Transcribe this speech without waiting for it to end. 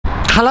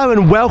Hello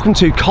and welcome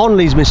to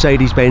Conley's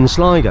Mercedes-Benz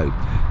SLIGO.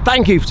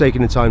 Thank you for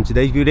taking the time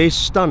today to view this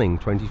stunning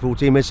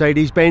 2014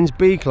 Mercedes-Benz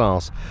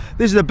B-Class.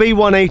 This is a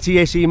B180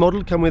 SE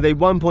model, coming with a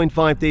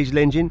 1.5 diesel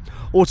engine,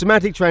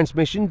 automatic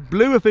transmission,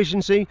 blue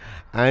efficiency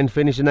and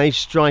finished in a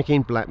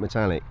striking black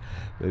metallic.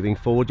 Moving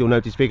forward, you'll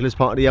notice vehicle is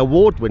part of the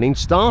award-winning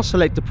Star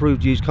Select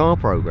Approved Used Car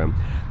Programme,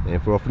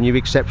 therefore offering you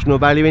exceptional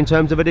value in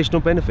terms of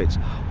additional benefits.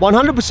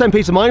 100%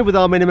 peace of mind with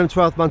our minimum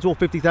 12 months or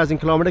 50,000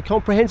 kilometre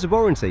comprehensive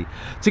warranty,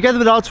 together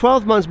with our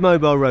 12 months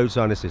mobile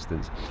roadside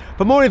assistance.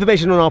 For more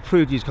information on our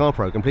approved used car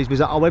programme, please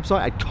visit our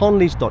website at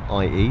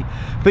conleys.ie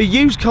for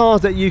used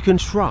cars that you can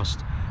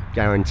trust.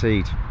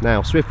 Guaranteed.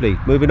 Now swiftly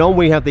moving on,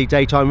 we have the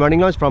daytime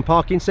running lights, front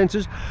parking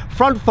sensors,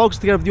 front fogs,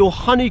 together with your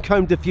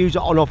honeycomb diffuser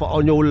on offer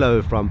on your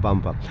lower front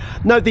bumper.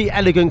 Note the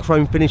elegant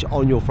chrome finish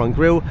on your front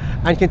grille,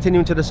 and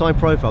continuing to the side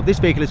profile, this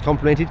vehicle is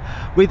complemented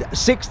with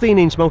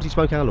 16-inch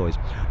multi-spoke alloys,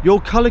 your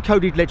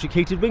colour-coded electric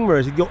heated wing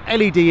mirrors with your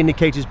LED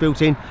indicators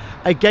built in,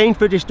 again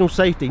for additional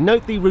safety.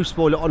 Note the roof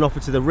spoiler on offer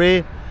to the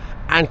rear.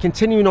 And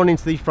continuing on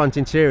into the front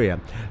interior,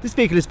 this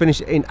vehicle is finished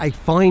in a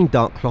fine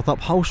dark cloth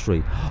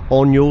upholstery.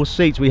 On your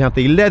seats we have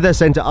the leather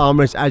centre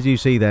armrest, as you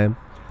see there,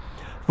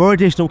 for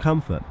additional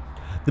comfort.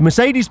 The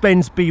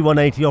Mercedes-Benz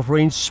B180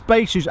 offering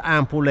spacious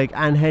ample leg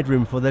and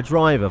headroom for the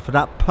driver for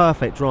that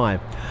perfect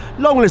drive.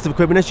 Long list of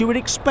equipment as you would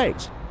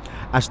expect.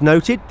 As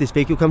noted, this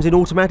vehicle comes in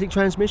automatic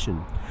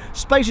transmission.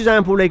 Spacious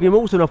ample legroom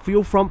also enough for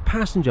your front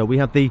passenger. We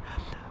have the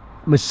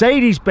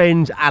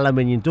Mercedes-Benz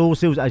aluminium door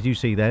sills, as you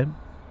see there.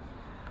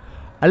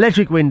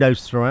 Electric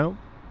windows throughout,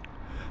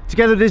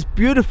 together with this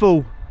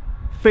beautiful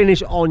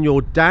finish on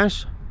your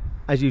dash,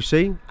 as you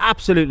see,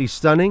 absolutely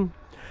stunning,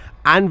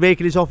 and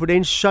vehicle is offered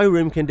in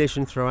showroom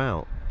condition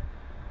throughout.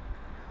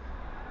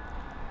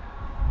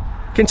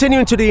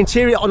 Continuing to the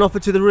interior, on offer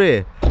to the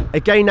rear,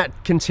 again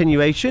that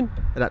continuation,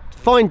 that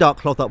fine dark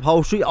cloth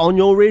upholstery on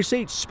your rear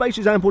seats,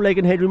 spacious ample leg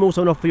and headroom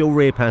also on offer for your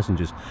rear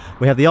passengers.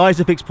 We have the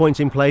ISOFIX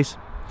points in place,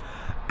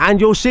 and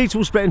your seats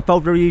will split and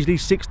fold very easily,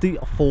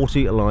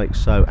 60-40 like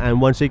so. And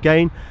once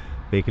again,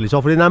 vehicle is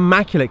offered in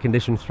immaculate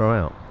condition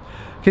throughout.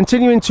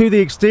 Continuing to the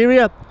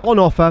exterior, on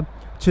offer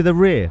to the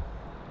rear,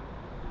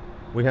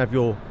 we have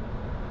your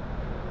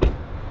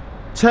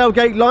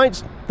tailgate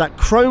lights, that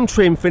chrome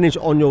trim finish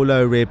on your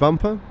lower rear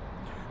bumper,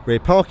 rear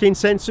parking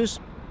sensors.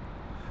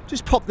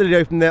 Just pop the lid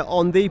open there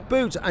on the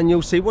boot and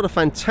you'll see what a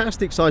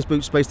fantastic size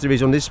boot space there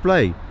is on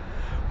display.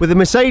 With the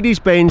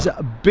Mercedes-Benz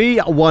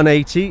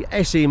B180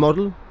 SE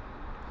model,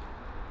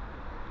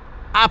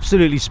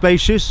 absolutely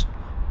spacious.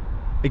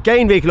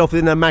 Again, vehicle offered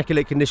in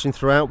immaculate condition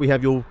throughout. We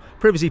have your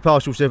privacy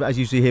partial surface, as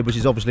you see here, which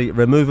is obviously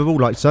removable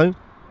like so.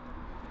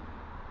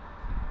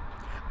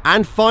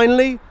 And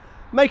finally,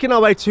 making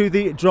our way to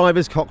the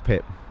driver's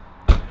cockpit.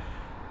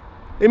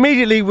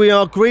 Immediately we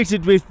are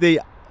greeted with the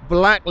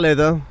black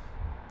leather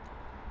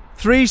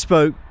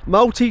 3-spoke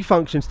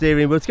multi-function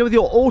steering wheel, together with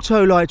your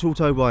auto lights,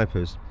 auto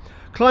wipers,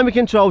 climate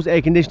controls,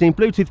 air conditioning,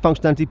 Bluetooth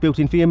functionality built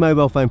in for your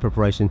mobile phone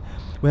preparation.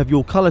 We have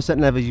your colour set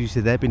nav, as you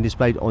see there, being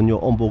displayed on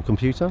your onboard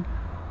computer.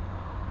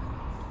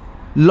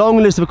 Long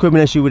list of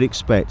equipment as you would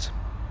expect.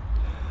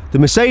 The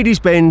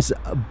Mercedes-Benz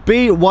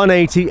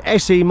B180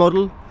 SE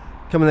model,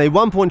 coming with a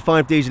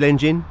 1.5 diesel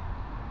engine,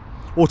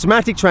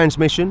 automatic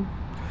transmission,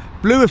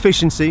 blue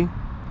efficiency,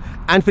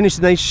 and finished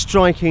in a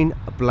striking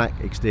black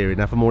exterior.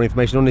 Now for more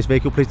information on this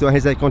vehicle, please don't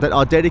hesitate to contact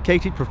our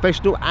dedicated,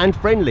 professional and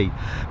friendly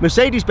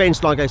Mercedes-Benz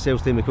SLIGO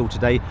sales team a call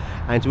today.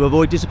 And to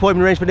avoid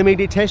disappointment, arrange for an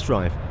immediate test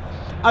drive.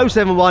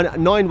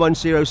 071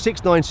 910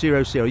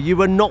 6900. You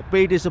will not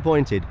be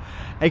disappointed.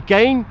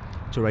 Again,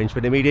 to arrange for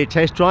an immediate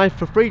test drive,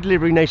 for free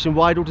delivery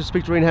nationwide, or to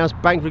speak to your in-house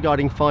bank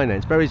regarding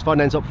finance. Various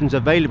finance options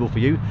available for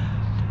you.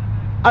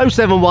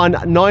 071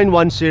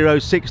 910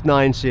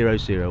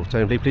 6900.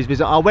 Alternatively, please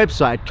visit our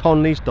website at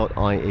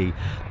conleys.ie.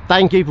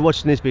 Thank you for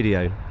watching this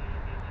video.